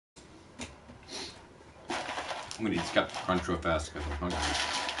I'm gonna eat Captain Crunch real fast because I'm hungry.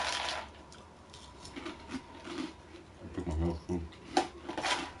 Pick my milk food.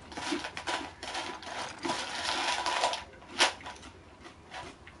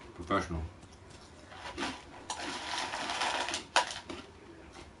 Professional.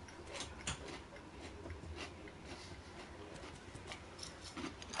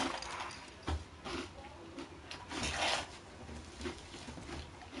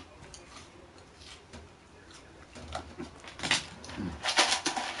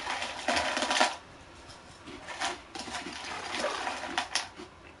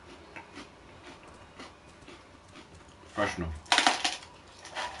 Professional.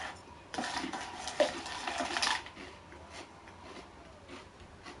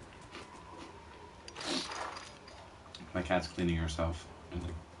 My cat's cleaning herself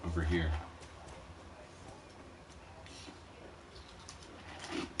like, over here.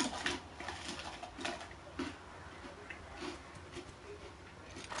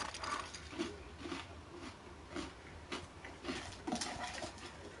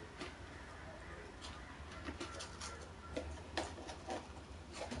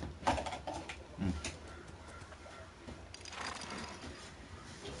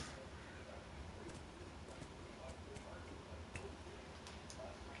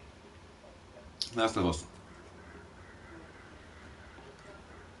 Last of Us.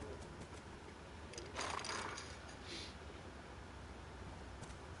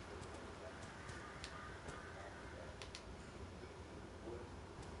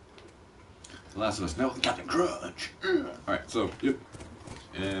 The Last of Us. Now with Captain Crunch. Alright, so, yep.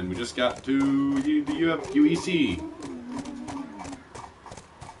 And we just got to the UEC.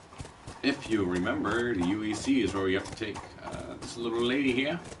 If you remember, the UEC is where we have to take this little lady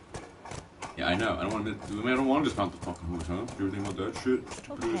here. Yeah, I know. I don't want to dismount the fucking horse, huh? Everything about that shit.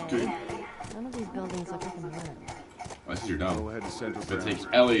 Okay. None of these buildings look like a mirror. Oh, this is your dumb. Go ahead to Central But Ground. take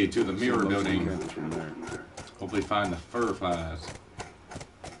Ellie to the mirror building. From there. Hopefully find the fur flies.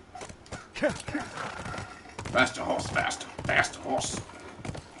 Faster horse, faster. Faster horse.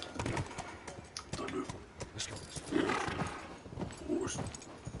 Thunder. Horse.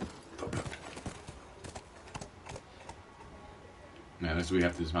 Thunder. Now, this we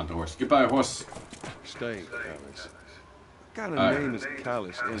have to dismount the horse. Goodbye, horse. Stay, Callus. Got a name as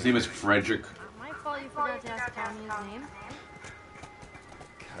Callus. His name is Frederick. My fault you forgot to ask Tommy his name.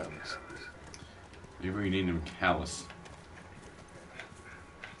 Callus. You ever named him Callus?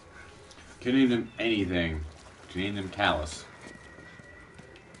 Can name him anything. Can name him Callus.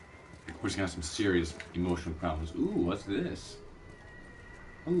 Of course, he's got some serious emotional problems. Ooh, what's this?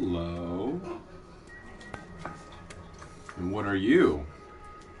 Hello. And what are you?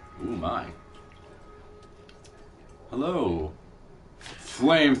 Ooh, my. Hello.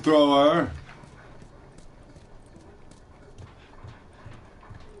 Flamethrower.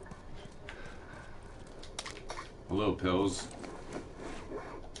 Hello, pills.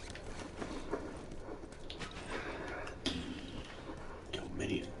 Kill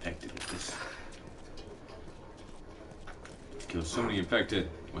many infected with this. Kill so many infected.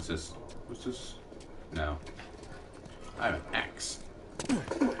 What's this? What's this? No. I have an axe. I'm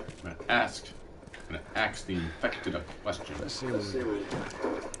gonna ask the infected a question. Let's see what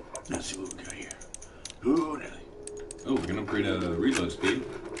we got here. Ooh, Nelly. Oh, we're gonna upgrade a reload speed.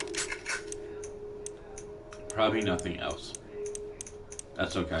 Probably nothing else.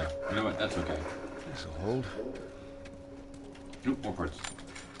 That's okay. You know what? That's okay. this'll hold. Nope, more parts.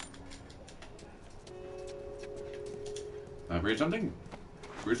 Upgrade something?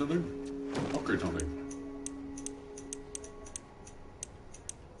 Upgrade something? Upgrade something.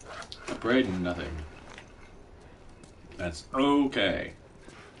 Upgrade nothing. That's okay.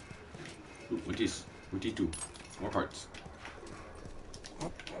 Ooh, what is? What do? More parts.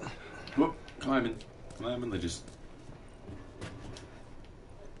 Whoop, climbing. Climbing ledges.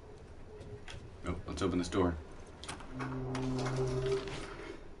 Oh, let's open this door.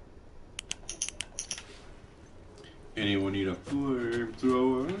 Anyone need a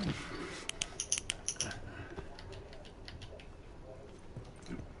flamethrower?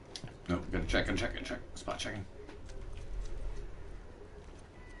 No, gotta check and check and check. Spot checking.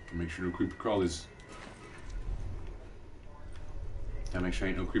 Make sure no creeper crawlies. Gotta make sure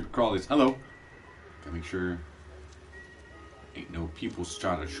ain't no creeper crawlies. Hello. Gotta make sure ain't no people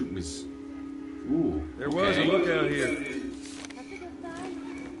trying to shoot me. Ooh. There was a lookout here.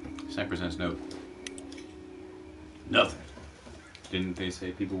 Sniper says note. Nothing. Didn't they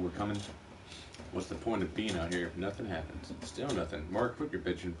say people were coming? What's the point of being out here if nothing happens? Still nothing. Mark, quit your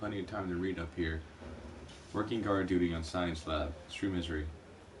bitching. Plenty of time to read up here. Working guard duty on science lab. It's true misery.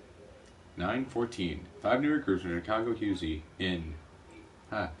 9:14. 5 new recruits from Chicago QZ in.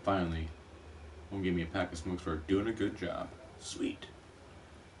 Ha, finally. Won't give me a pack of smokes for doing a good job. Sweet.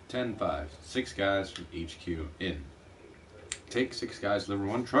 10:05. 6 guys from HQ in. Take 6 guys, deliver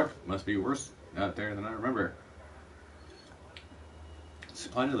 1 truck. Must be worse out there than I remember.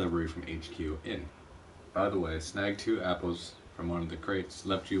 Supply delivery from HQ in. By the way, snag 2 apples from one of the crates.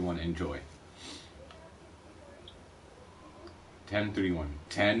 Left you 1. Enjoy. 10:31.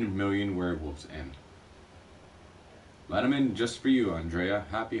 10 million werewolves in. Let them in just for you, Andrea.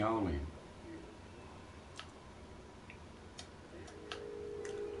 Happy Halloween.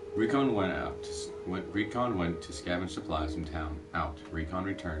 Recon went to scavenge supplies in town. Out. Recon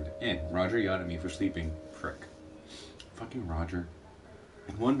returned. In. Roger yelled at me for sleeping. Prick. Fucking Roger.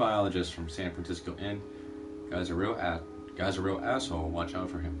 And 1 biologist from San Francisco in. Guy's a real asshole. Watch out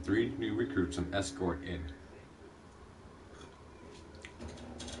for him. 3 new recruits from escort in.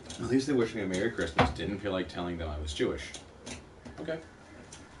 At least they wished me a Merry Christmas. Didn't feel like telling them I was Jewish. Okay.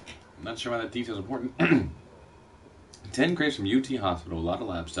 I'm not sure why that detail's important. 10 crates from UT Hospital. A lot of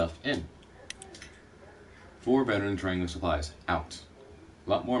lab stuff in. 4 veterans wrangling supplies. Out. A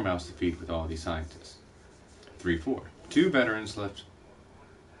lot more mouths to feed with all these scientists. 3-4. 2 veterans left.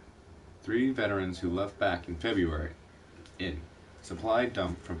 3 veterans who left back in February. In. Supply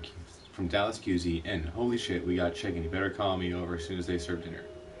dump from Dallas QZ in. Holy shit, we got chicken. You better call me over as soon as they serve dinner.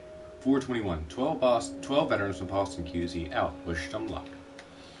 4:21. 12 veterans from Boston QZ out. Wish them luck.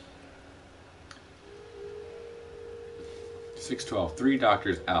 6:12. 3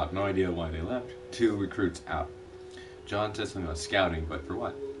 doctors out. No idea why they left. 2 recruits out. John said something about scouting, but for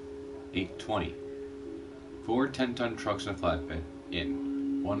what? 8:20. 4 10-ton trucks and a flatbed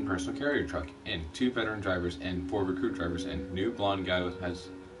in. 1 personal carrier truck in. 2 veteran drivers in. 4 recruit drivers in. New blonde guy was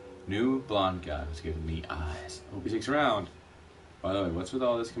giving me eyes. Hope he sticks around. By the way, what's with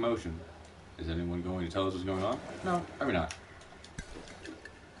all this commotion? Is anyone going to tell us what's going on? No, probably not.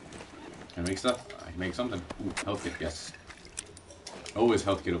 Can I make stuff? I can make something. Ooh, health kit, yes. Always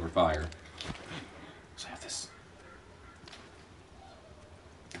health kit over fire. So I have this.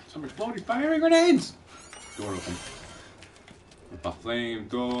 Some exploding firing grenades! Door open. With a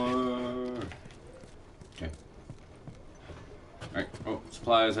flamethrower. Okay. Alright, oh,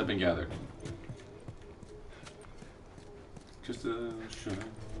 supplies have been gathered. Just a shine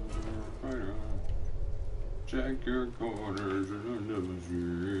fire. Check your corners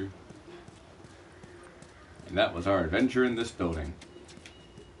and that was our adventure in this building.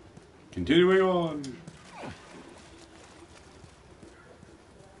 Continuing on.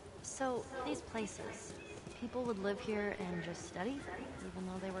 So, these places, people would live here and just study, even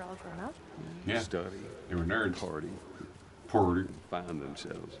though they were all grown up? Yeah. Study. They were nerds. Party. Find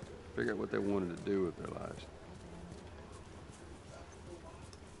themselves. Figure out what they wanted to do with their lives.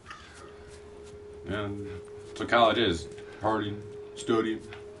 And that's what college is. Partying, studying,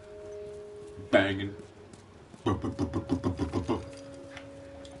 banging.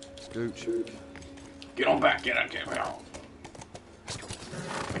 Scooch. Get on back, get on.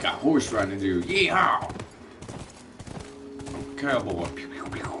 I got horse riding to do. Yeehaw! Cowboy.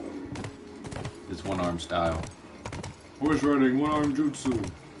 It's 1-arm style. Horse riding, 1-arm jutsu.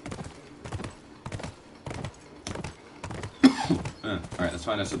 Alright, let's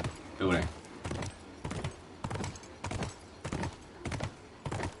find us a building.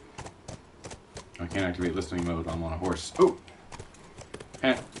 I can't activate listening mode. I'm on a horse. Oh!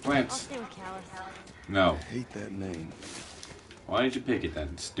 I'll Plants. stay with Callus. No. I hate that name. Why did you pick it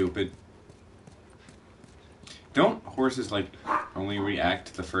then, stupid? Don't horses, like, only react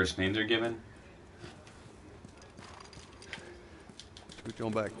to the first name they're given? Switch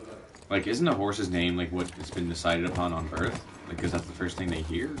on back. Like, isn't a horse's name, like, what it's been decided upon on birth? Like, because that's the first thing they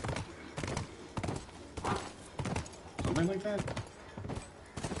hear? Something like that?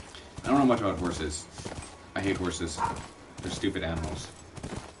 I don't know much about horses. I hate horses. They're stupid animals.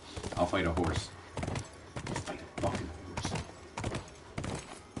 I'll fight a horse. I'll fight a fucking horse.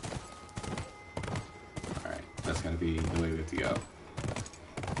 Alright, that's gonna be the way we have to go.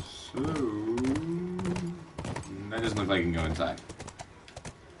 So... that doesn't look like it can go inside.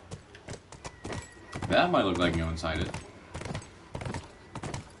 That might look like it can go inside it.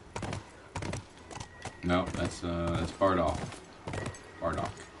 No, that's Bardock.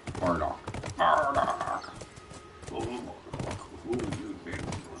 Bardock. Bardock. Bardock.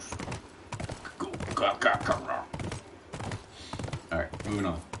 Alright, moving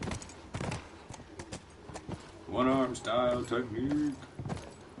on. 1-arm style technique.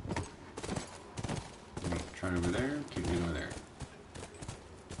 Try over there, keep it over there.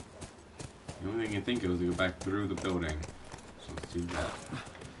 The only thing I can think of is to go back through the building. So let's do that.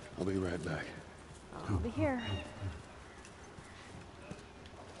 I'll be right back. I'll be here.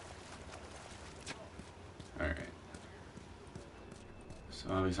 Alright.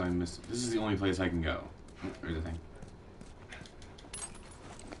 So obviously I missed. This is the only place I can go. Oh, there's a thing.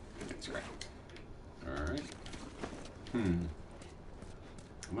 That's right. Alright. I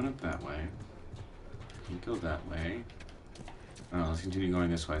went up that way. You go that way. Oh, let's continue going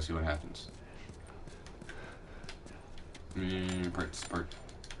this way, see what happens. Parts.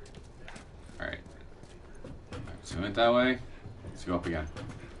 Alright. So we went that way. Let's go up again.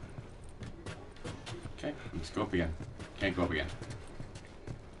 Okay, let's go up again. Can't go up again.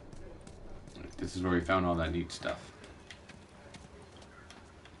 This is where we found all that neat stuff.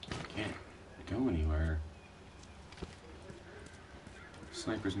 Can't go anywhere.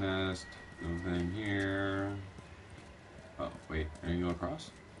 Sniper's nest. Nothing here. Oh, wait. Are you going across?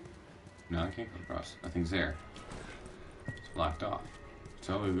 No, I can't go across. Nothing's there. It's blocked off.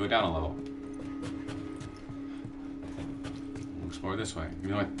 So we go down a level. We'll explore this way. You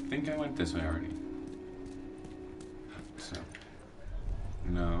know, I think I went this way already. So.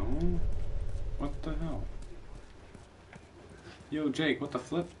 No. What the hell? Yo, Jake, what the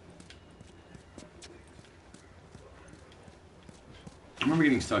flip? I remember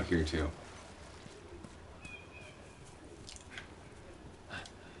getting stuck here, too.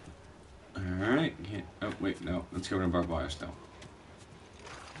 Alright. Oh, wait, no. Let's go to barbed wire still.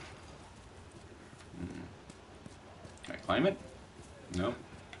 Can I climb it? Nope.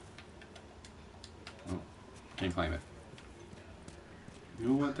 Oh, can't climb it.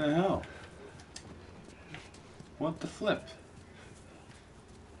 Yo, what the hell? What the flip?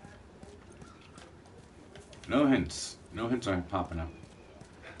 No hints. No hints are popping up.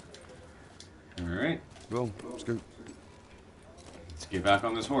 Alright. Well, scoot. Let's get back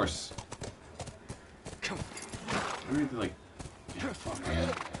on this horse. I really like... Yeah, fuck, man.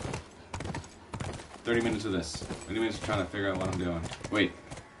 30 minutes of this. 30 minutes of trying to figure out what I'm doing. Wait.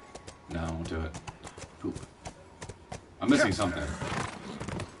 No, I won't do it. Poop. I'm missing something.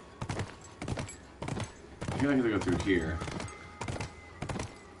 I feel like I have to go through here.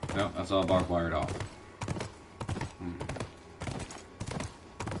 No, that's all barbed wired off.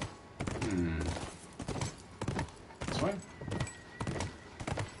 This way?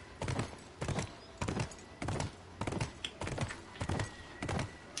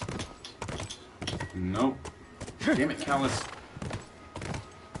 Nope. Damn it, Callus.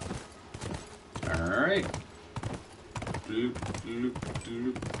 Alright.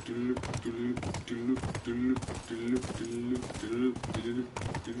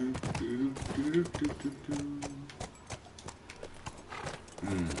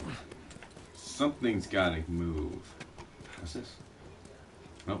 Something's gotta move. What's this?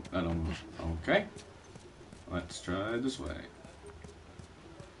 Nope, that don't move. Okay. Let's try this way.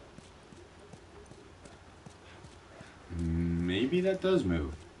 Maybe that does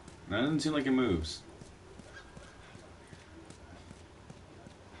move. That doesn't seem like it moves.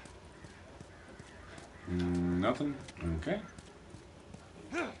 Nothing? Okay.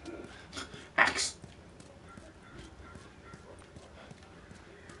 Axe!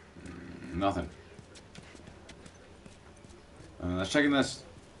 Nothing. Let's check in this.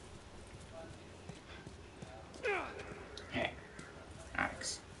 Hey.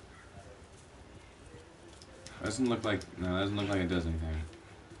 Axe. Doesn't look like... No, doesn't look like it does anything.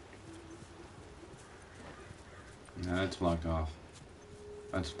 No, that's blocked off.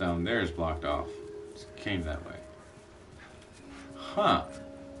 That's down there is blocked off. It came that way. Huh.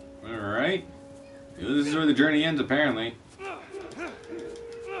 Alright. This is where the journey ends, apparently.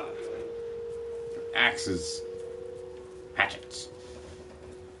 Axes. Hatchets.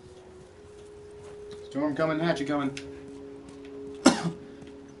 Storm coming, hatchet coming.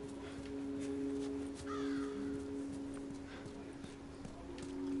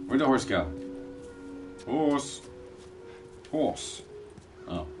 Where'd the horse go? Horse. Horse.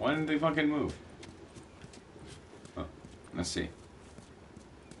 Oh, why didn't they fucking move? Oh, let's see.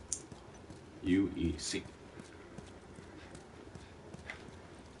 UEC.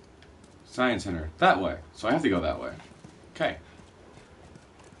 Science Center. That way. So I have to go that way. Okay.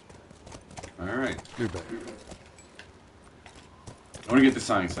 Alright. You're back. I want to get to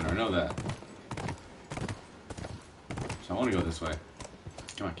Science Center. I know that. So I want to go this way.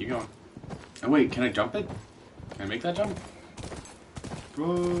 Come on, keep going. Oh, wait. Can I jump it? Can I make that jump?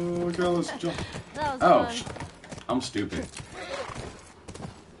 Oh, okay, let's jump. That was fun. I'm stupid.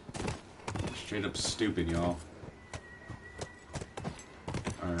 Straight up stupid, y'all.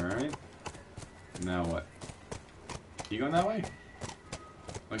 Alright. Now what? You going that way?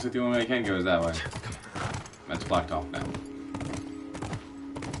 Looks like the only way I can go is that way. That's blocked off now.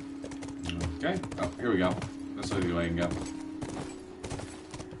 Okay. Oh, here we go. This is the way I can go.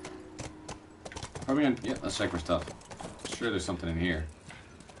 Probably gonna... Yeah, let's check for stuff. Sure there's something in here.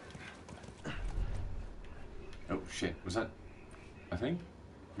 Oh, shit. Was that... a thing?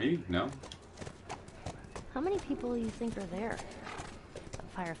 Maybe? No? How many people do you think are there?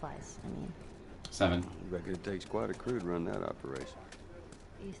 Fireflies, I mean. 7. I reckon it takes quite a crew to run that operation.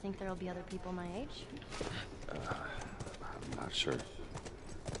 You think there'll be other people my age? I'm not sure.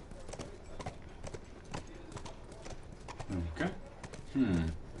 Okay.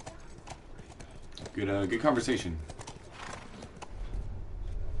 Good conversation.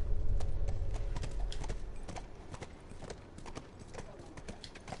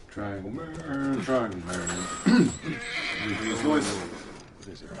 Triangle man, triangle man. His voice. What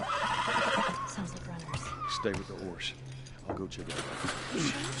is it? Sounds like runners. Stay with the horse. I'll go check it out.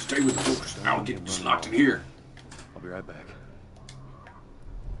 Stay with the horse. I'll get just locked in here. I'll be right back.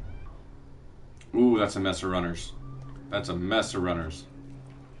 Ooh, that's a mess of runners. That's a mess of runners.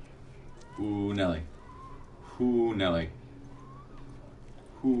 Ooh, Nelly. Ooh, Nelly.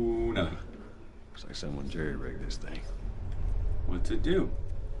 Ooh, Nelly. Looks like someone jerry-rigged this thing. What's it do?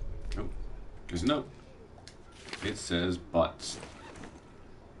 Oh, there's a note. It says butts.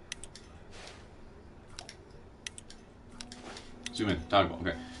 Zoom in. Toggle.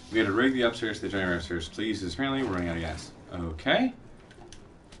 Okay. We had to rig the upstairs to the generator upstairs. Please, apparently we're running out of gas. Okay.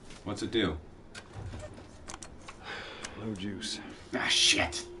 What's it do? No juice. Ah,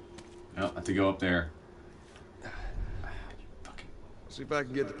 shit. Oh, I have to go up there. Fucking. See if I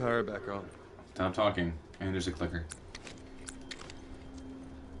can get the power back on. Stop talking. And there's a clicker.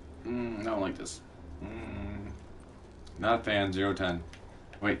 I don't like this. Not a fan. 0 10.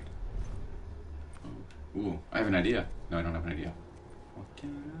 Wait. Ooh, I have an idea. No, I don't have an idea. What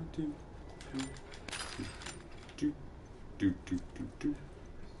can I do? Do.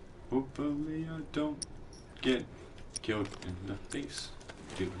 Hopefully I don't get killed in the face.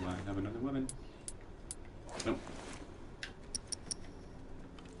 Do I have another weapon? Nope.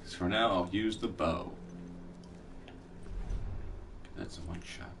 So for now, I'll use the bow. That's a one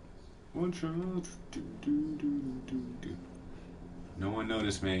shot. One shot. Do. No one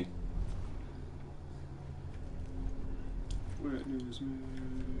noticed me. Witness me.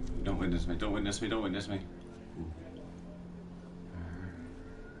 Don't witness me. Don't witness me. Don't witness me.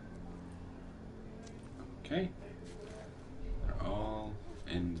 Okay. They're all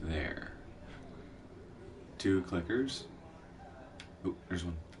in there. 2 clickers. Oh, there's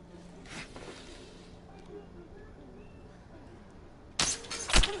one.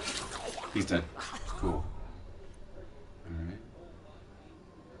 He's dead. Cool. Alright.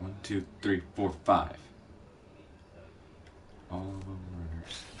 1, 2, 3, 4, 5. All of them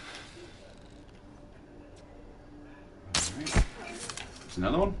runners. Alright. There's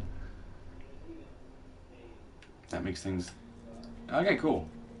another one. That makes things... Okay, cool.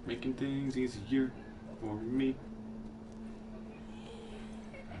 Making things easier for me.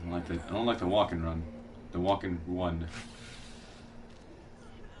 I don't like the walk and run. The walk and run.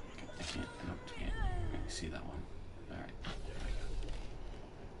 I can't. No, I can't. I see that one. Alright.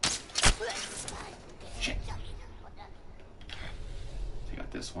 Shit. Take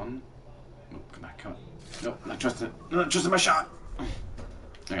out this one. Nope, come back, come on. Nope, not trusting it. Not trusting my shot.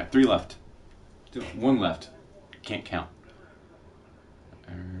 I got 3 left. Still 1 left. Can't count.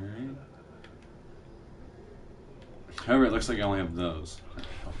 Alright. However, it looks like I only have those. That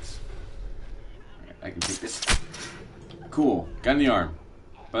helps. Alright, I can take this. Cool. Got in the arm.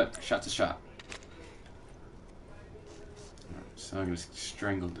 But shot's a shot. Alright, so I'm gonna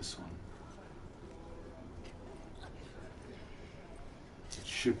strangle this one. It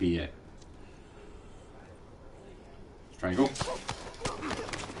should be it. Strangle.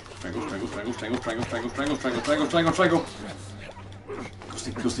 Strangle.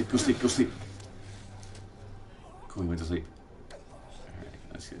 Go sleep. Cool, he went to sleep. Alright,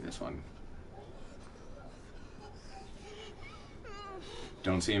 let's get this one.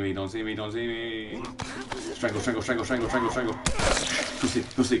 Don't see me. Strangle.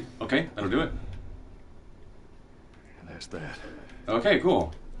 Go sleep. Okay, that'll do it. And that's that. Okay,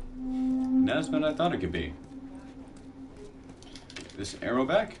 cool. That's what I thought it could be. This arrow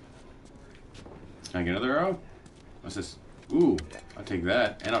back? Can I get another arrow? What's this? Ooh, I'll take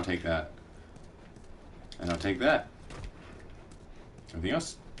that, and I'll take that. And I'll take that. Anything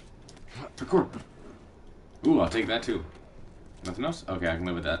else? Record. Ooh, I'll take that too. Nothing else? Okay, I can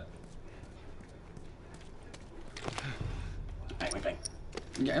live with that. Bang.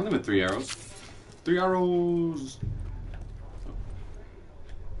 Yeah, I live with 3 arrows. 3 arrows!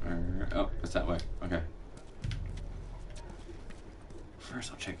 Oh, it's that way. Okay.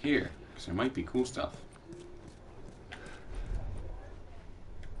 First, I'll check here. Because there might be cool stuff.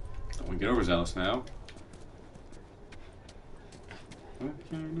 Don't want to get overzealous now. Come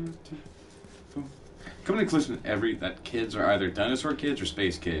to the conclusion that kids are either dinosaur kids or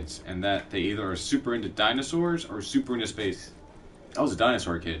space kids, and that they either are super into dinosaurs or super into space. I was a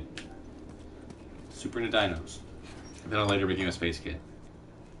dinosaur kid. Super into dinos. And then I later became a space kid.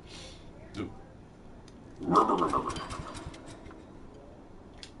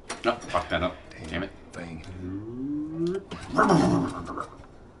 No, fuck that up. Damn it. Thing.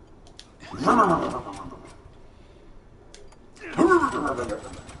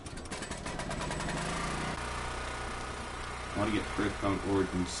 I want to get Earthbound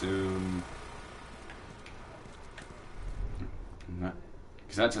Origin soon.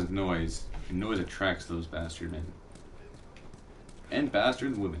 Because that's a noise. And noise attracts those bastard men. And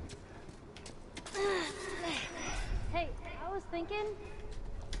bastard women. Hey, I was thinking,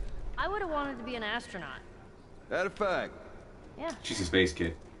 I would have wanted to be an astronaut. That a fact. Yeah. She's a space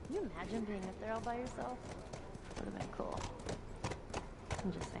kid. Can you imagine being up there all by yourself? Would have been cool.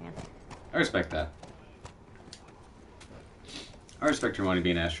 I'm just saying. I respect that. I respect your wanting to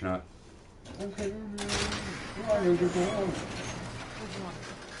be an astronaut. What'd you want?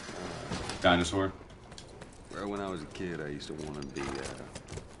 Dinosaur. Well, when I was a kid, I used to want to be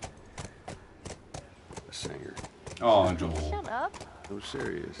a singer. Oh, Joel. Shut up. No,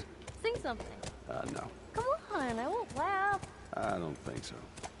 serious. Sing something. No. Come on, I won't laugh. I don't think so.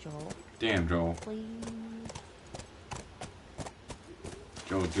 Joel, Damn, Joel. please.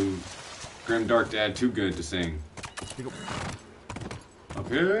 Joel, dude. Grim Dark Dad, too good to sing.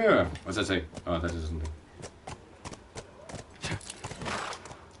 Okay. What's that say? Oh, that does something.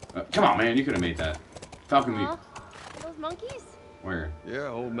 Come on, man. You could have made that. Falcon Meat. Those monkeys? Where? Yeah,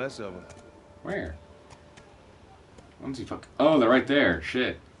 a whole mess of them. Where? When's he fuck? Oh, they're right there.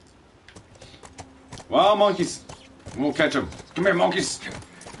 Shit. Well, monkeys. We'll catch them. Come here, monkeys.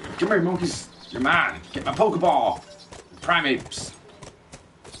 Come here, monkeys. You're mine. Get my Pokeball. Primates.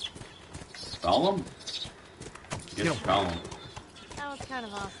 Follow them? Yes, follow them. That was kind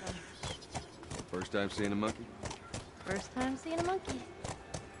of awesome. First time seeing a monkey? First time seeing a monkey.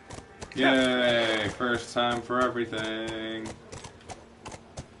 Yay! First time for everything.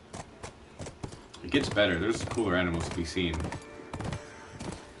 It gets better. There's cooler animals to be seen.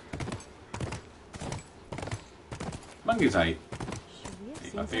 Monkeys height. Should we have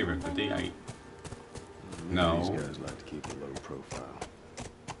Ain't seen my favorite, but something they by now? height. No. These guys like to keep a low profile.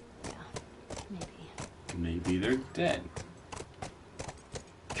 Yeah, maybe. Maybe they're dead.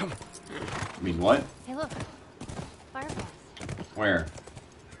 Come on. I mean, what? Hey, look. Fireflies. Where?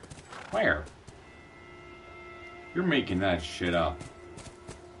 Where? You're making that shit up.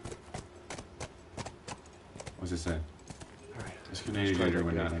 What's it say? Alright. This Canadian leader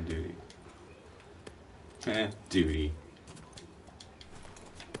went out on duty. Duty.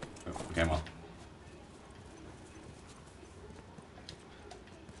 Oh, okay, I'm off.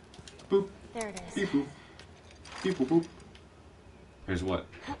 Boop. There it is. Beep boop. Beep boop boop. Here's what?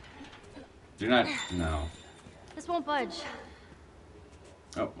 Do not. No. This won't budge.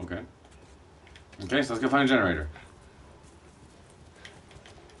 Oh, okay. Okay, so let's go find a generator.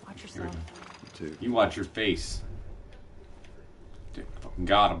 Watch Here we yourself. go. Two. You watch your face. Dude, fucking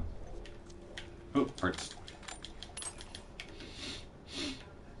got him. Oh, hurts.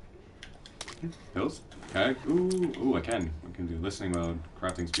 Pills? Okay. Ooh, I can. I can do listening mode,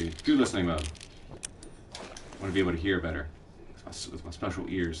 crafting speed. Do listening mode. I want to be able to hear better. With my special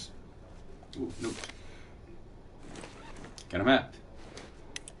ears. Ooh, nope. Got a map.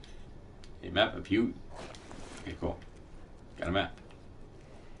 A map of you. Okay, cool. Got a map.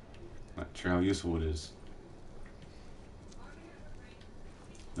 Not sure how useful it is.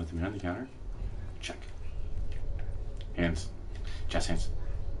 Nothing behind the counter. Check. Hands. Chest hands.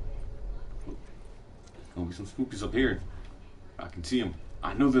 There'll be some spookies up here. I can see them.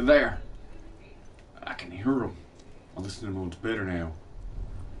 I know they're there. I can hear them. My listening mode's better now.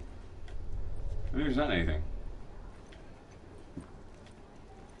 Maybe there's not anything.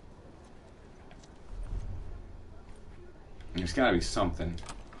 There's gotta be something.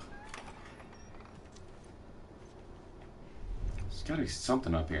 There's gotta be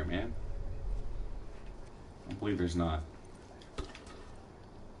something up here, man. I don't believe there's not.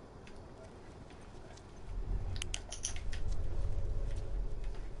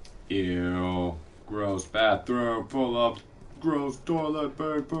 Ew. Gross bathroom full of gross toilet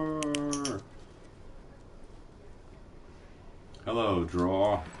paper. Hello,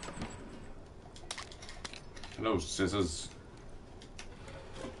 drawer. Hello, scissors.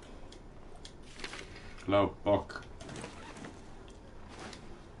 Hello, book.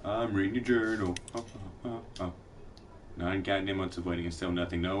 I'm reading your journal. Nine goddamn months of waiting and still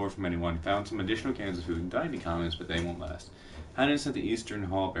nothing. No word from anyone. Found some additional cans of food and dining comments, but they won't last. Had us at the Eastern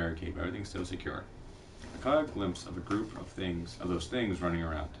Hall barricade, but everything's still secure. I caught a glimpse of a group of those things running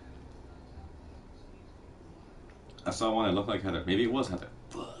around. I saw one that looked like Heather. Maybe it was Heather.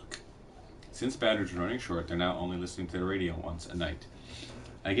 Fuck. Since batteries are running short, they're now only listening to the radio once a night.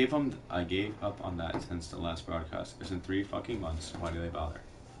 I gave up on that since the last broadcast. It's in 3 fucking months. Why do they bother?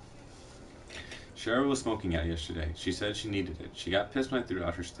 Cheryl was smoking out yesterday. She said she needed it. She got pissed when I threw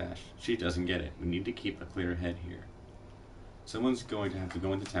out her stash. She doesn't get it. We need to keep a clear head here. Someone's going to have to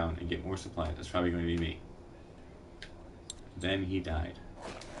go into town and get more supplies. That's probably going to be me. Then he died.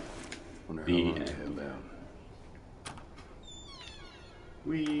 Wonder how The long end. they held out.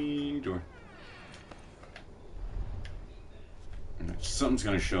 Wee door. Something's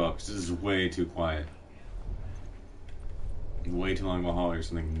gonna show up because this is way too quiet. Way too long of a hallway or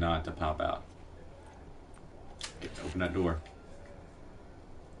something not to pop out. Open that door.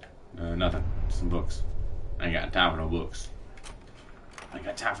 Nothing. Some books. I ain't got time for no books. I ain't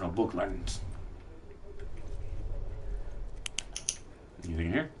got time for no book learnings. Anything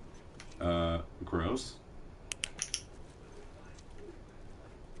in here? Gross.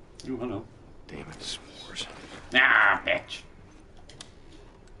 Ooh, hello. Damn it, s'mores. Ah, bitch.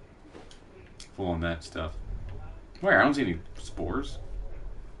 Full on that stuff. Where? I don't see any spores.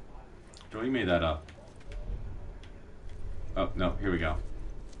 Joel, you made that up. Oh, no, here we go.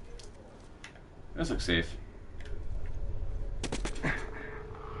 This looks safe.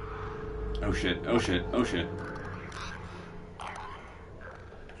 Oh shit, oh shit, oh shit. Oh,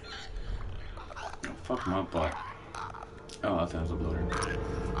 fuck my butt. Oh, I thought it was a bloater.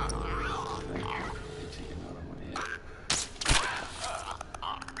 Thank you. Take another one hit.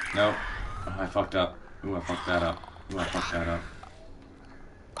 Nope. Oh, I fucked up. Ooh, I fucked that up. Ooh, I fucked that up.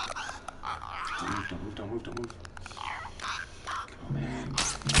 Don't move, don't move, don't move, don't move. Oh, man. Okay,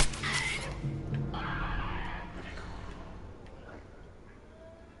 cool.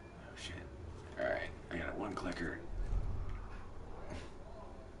 Oh, shit. Alright, I got a 1 clicker.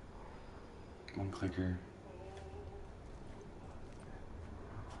 1 clicker.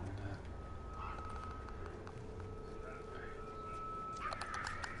 Hold that.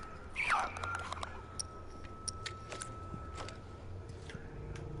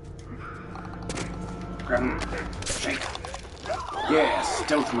 Grab him. Shake. Yeah,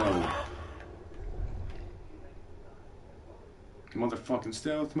 stealth mode. Motherfucking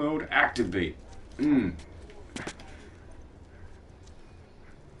stealth mode. Activate.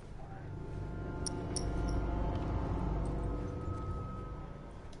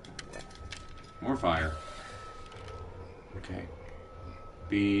 More fire. Okay.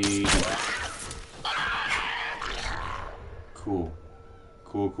 Be cool.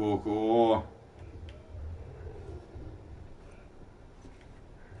 Cool, cool, cool.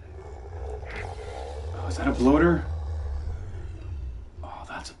 Oh, is that a bloater? Oh,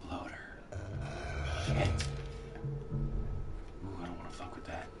 that's a bloater. Shit. Ooh, I don't want to fuck with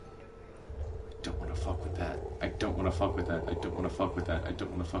that. I don't want to fuck with that. I don't want to fuck with that. I don't want to fuck with that. I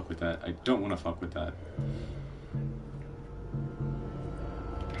don't want to fuck with that. I don't want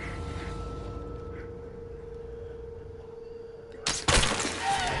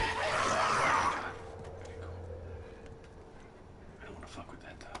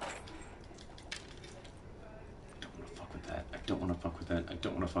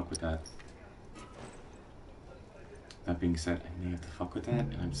to fuck with that. That being said, I may have to fuck with that,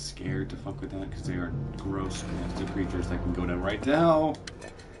 and I'm scared to fuck with that because they are gross, nasty creatures that can go down right to hell.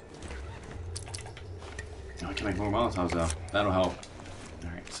 Oh, I can make more Molotovs though. That'll help.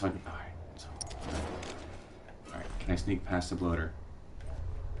 Alright, so Alright, can I sneak past the bloater?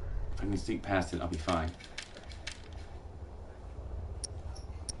 If I can sneak past it, I'll be fine.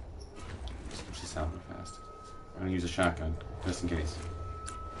 Switch this out real fast. I'm gonna use a shotgun, just in case.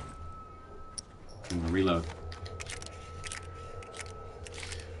 I'm gonna reload.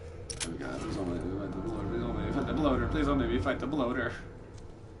 Oh god, please don't let me fight the bloater, please don't let me fight the bloater, please don't let me fight the bloater.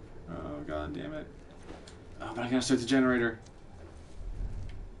 Oh god damn it. Oh, but I gotta start the generator.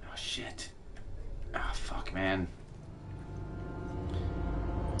 Oh shit. Oh fuck, man.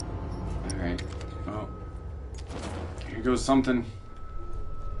 Alright. Oh. Here goes something.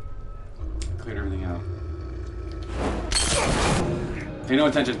 Cleared everything out. Pay no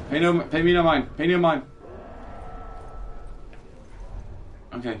attention. Pay me no mind. Pay no mind.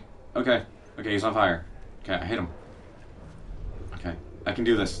 Okay. Okay. Okay, he's on fire. Okay, I hit him. Okay. I can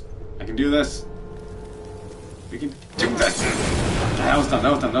do this. I can do this. We can do this. That was dumb.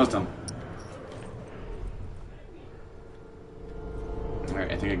 That was dumb. That was dumb.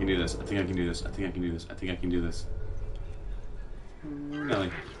 Alright, I think I can do this. I think I can do this. I think I can do this. I think I can do this. Nelly.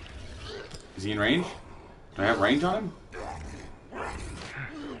 Is he in range? Do I have range on him?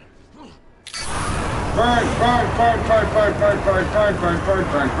 Burn! Burn! Burn! Burn! Burn! Burn! Burn! Burn! Burn! Burn!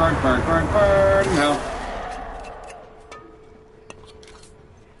 Burn! Burn! Burn! Burn! Burn! Hell.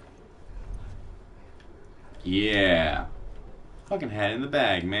 Yeah. Fucking had it in the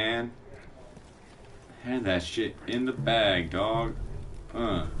bag, man. Had that shit in the bag, dog.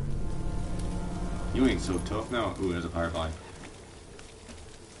 You ain't so tough now. Ooh, there's a firefly.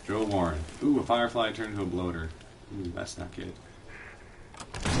 Joe Warren. Ooh, a firefly turned into a bloater. Ooh, that's not good.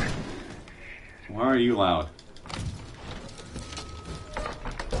 Why are you loud?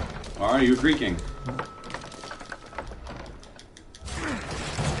 Why are you creaking?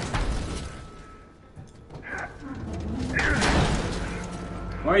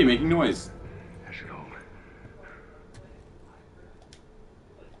 Why are you making noise? I should hold.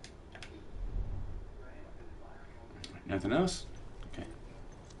 Nothing else? Okay.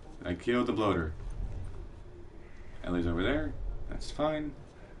 I killed the bloater. Ellie's over there. That's fine.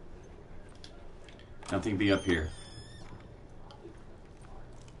 Nothing be up here.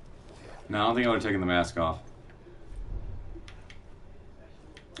 No, I don't think I would have taken the mask off.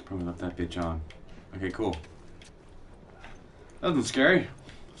 Probably left that bitch on. Okay, cool. Nothing scary.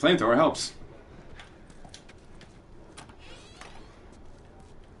 Flamethrower helps.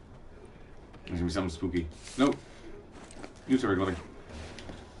 There's gonna be something spooky. Nope. Use everybody.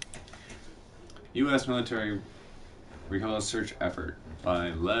 U.S. military recall search effort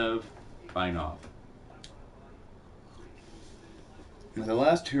by Lev Vinov. With the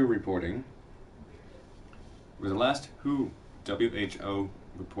last WHO reporting, WHO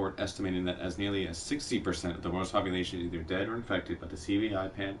report estimating that as nearly as 60% of the world's population is either dead or infected by the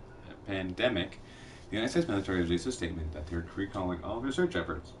CVI pandemic, the United States military released a statement that they're recalling all of their search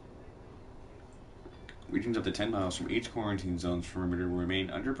efforts. Regions up to 10 miles from each quarantine zone's perimeter will remain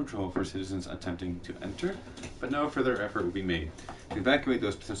under patrol for citizens attempting to enter, but no further effort will be made to evacuate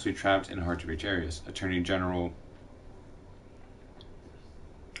those potentially trapped in hard-to-reach areas. Attorney General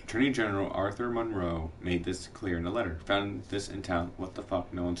Arthur Monroe made this clear in a letter. Found this in town. What the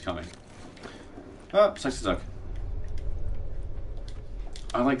fuck? No one's coming. Oh, sucks to suck.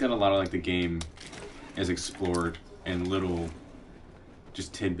 I like that a lot of like the game is explored in little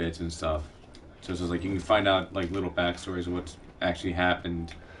just tidbits and stuff. So it's just like you can find out like little backstories of what's actually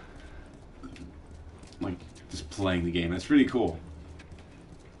happened, like just playing the game. That's really cool.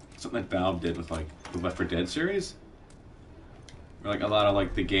 Something that Valve did with like the Left 4 Dead series. Where, like a lot of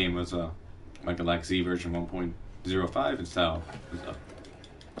like the game was like a Galax Z version 1.05 and style.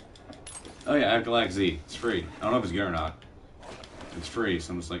 Oh yeah, I have Galax Z. It's free. I don't know if it's good or not. It's free,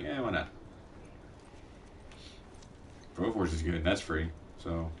 so I'm just like, why not? Broforce is good. That's free.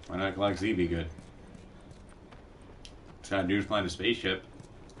 So why not Galax Z be good? Just gotta do is flying a spaceship.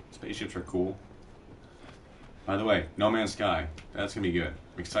 Spaceships are cool. By the way, No Man's Sky. That's gonna be good.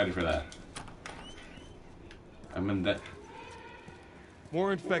 I'm excited for that. I'm in that.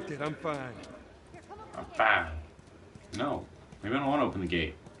 More infected. I'm fine. I'm fine. No. Maybe I don't want to open the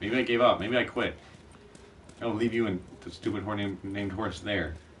gate. Maybe I gave up. Maybe I quit. I'll leave you and the stupid named horse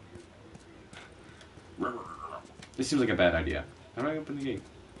there. This seems like a bad idea. How do I open the gate?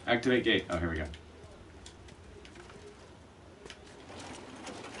 Activate gate. Oh, here we go.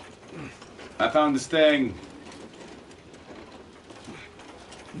 I found this thing.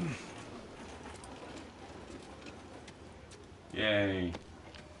 Yay.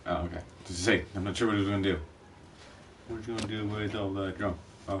 Oh, okay. Just to say, I'm not sure what he's gonna do. What you gonna do with all that trunk?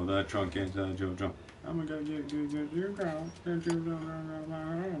 Oh, that trunk inside your trunk. I'm gonna get your ground. Get you down my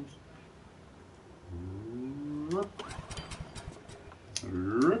arms.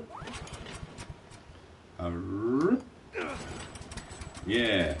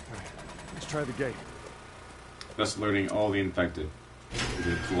 Yeah. Let's try the gate. Thus alerting all the infected.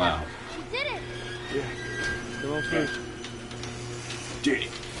 It's loud. She did it! Yeah. Come on, kid. Did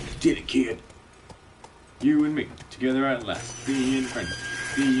it. Did it, kid. You and me, together at last. Being friends.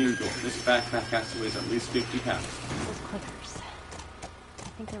 Being gold. This backpack has to weigh at least 50 pounds. Those clickers. I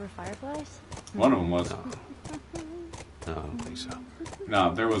think they were fireflies? One of them was. No, I don't think so.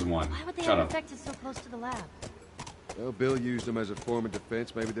 No, there was one. Why would they Shut have up. infected so close to the lab? Well, Bill used them as a form of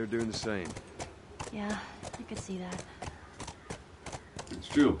defense. Maybe they're doing the same. Yeah, I could see that. It's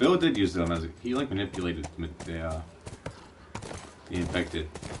true. Bill did use them as he like manipulated the infected.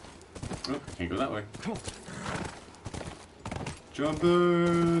 Oh, can't go that way. Jump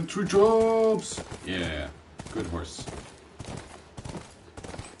in! Tree jumps! Yeah, good horse.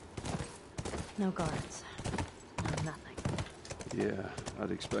 No guards. No nothing. Yeah,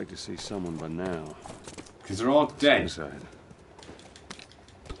 I'd expect to see someone by now. Because they're all dead. Suicide.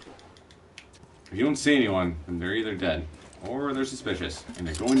 If you don't see anyone, then they're either dead, or they're suspicious, and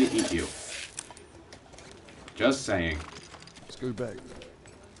they're going to eat you. Just saying. Scoot back.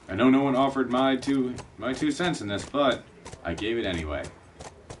 I know no one offered my two cents in this, but I gave it anyway.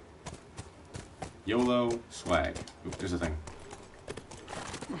 YOLO swag. Oop, there's a thing.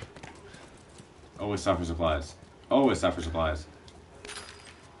 Always stop for supplies. Always stop for supplies.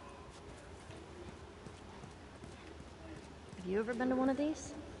 Have you ever been to one of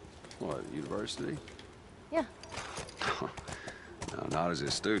these? What, university? Yeah. No, not as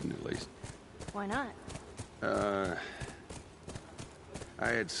a student, at least. Why not? I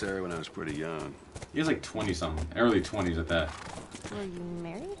had Sarah when I was pretty young. He was like 20-something. Early 20s at that. Were you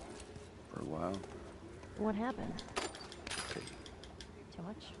married? For a while. What happened? Okay, Too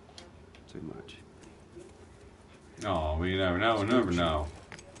much? too much. Oh, we never know. We'll never know.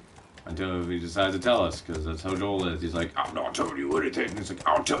 Until he decides to tell us, because that's how Joel is. He's like, I'm not telling you anything. And he's like,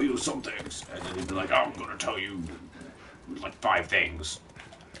 I'll tell you some things. And then he'd be like, I'm going to tell you, like, 5 things.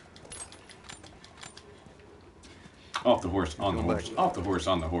 Off the horse, on the horse. Off the horse,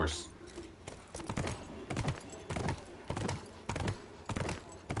 on the horse.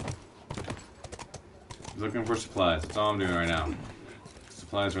 He's looking for supplies. That's all I'm doing right now.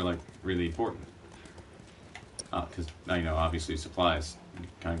 Supplies are, like, really important. Because, now you know, obviously supplies.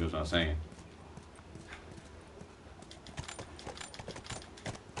 Kind of goes without saying.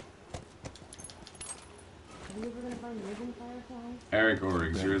 Are you ever gonna find living fireflies? Eric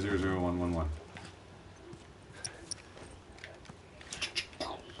Orig, 000111.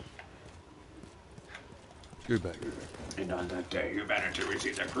 Scoot back. And on that day, humanity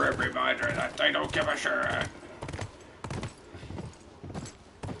receives a grim reminder that they don't give a shit.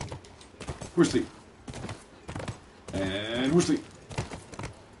 We're asleep. And we're asleep.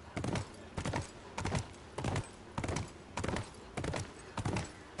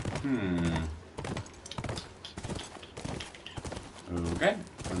 Okay,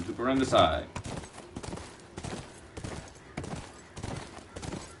 let's loop around the side.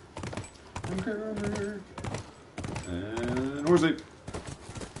 And we're asleep.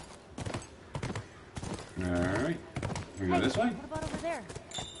 Alright. We go this way? What about over there?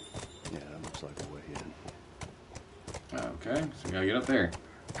 Yeah, that looks like the way in. Okay, so we gotta get up there.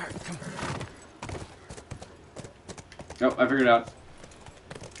 Oh, I figured it out.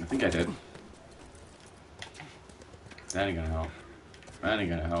 I think I did. That ain't gonna help. That ain't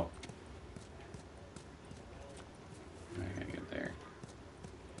gonna help. I gotta get there.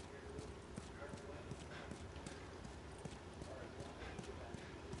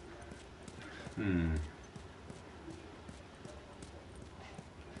 Alright.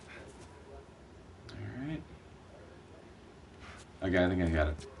 Okay, I think I got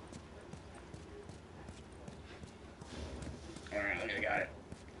it. Alright, I think I got it.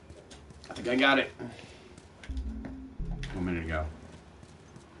 I think I got it. 1 minute ago.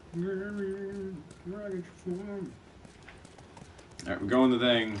 Alright, we're going the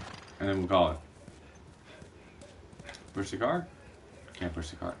thing, and then we'll call it. Push the car? Can't push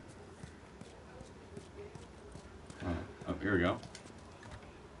the car. Oh, here we go.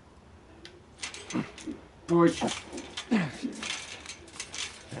 Push.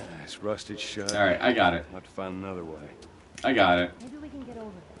 It's rusted shut. Alright, I got it. I'll have to find another way. I got it. Maybe we can get over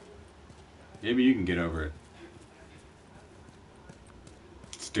it. Maybe you can get over it.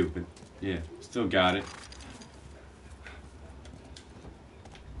 Stupid. Yeah, still got it.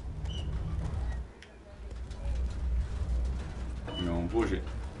 You know, push it.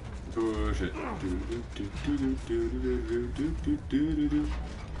 Push it.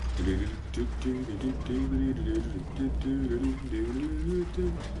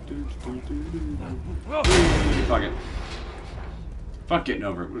 Fuck it. Fuck getting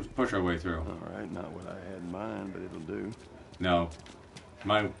over it. Let's push our way through. Alright, not what I had in mind, but it'll do. No.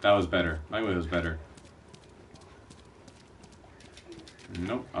 That was better. My way was better.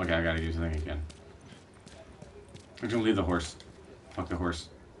 Nope. Okay, I gotta use the thing again. I'm gonna leave the horse. Fuck the horse.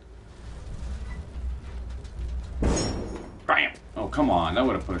 Bam! Oh, come on. That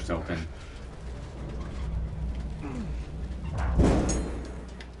would have pushed open.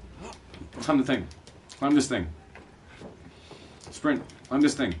 Climb the thing. Climb this thing. Sprint. Climb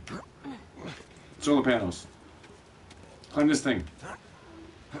this thing. Solar panels. Climb this thing.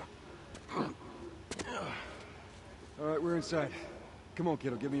 All right, we're inside. Come on,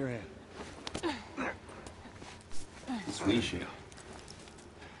 kiddo, give me your hand. This Wii shit.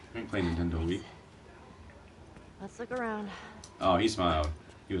 I ain't playing Nintendo Wii. Let's look around. Oh, he smiled.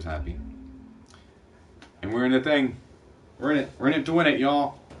 He was happy. And we're in the thing. We're in it. We're in it to win it,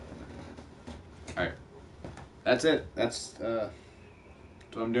 y'all. Alright. That's it. That's what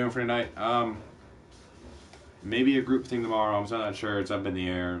I'm doing for tonight. Maybe a group thing tomorrow. I'm still not sure. It's up in the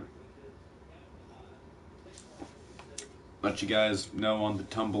air. Let you guys know on the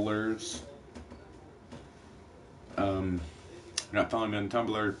Tumblrs. If you're not following me on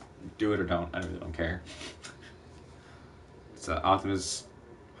Tumblr, do it or don't. I really don't care. It's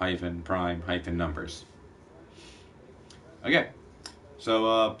Optimus-Prime-Numbers. Okay.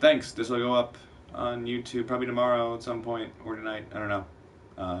 So, thanks. This will go up on YouTube probably tomorrow at some point or tonight. I don't know.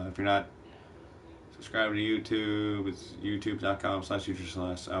 If you're not subscribed to YouTube, it's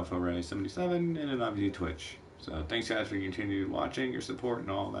youtube.com/future/alpharay77 and then obviously Twitch. So thanks guys for continued watching, your support,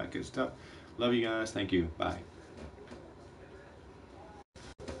 and all that good stuff. Love you guys. Thank you. Bye.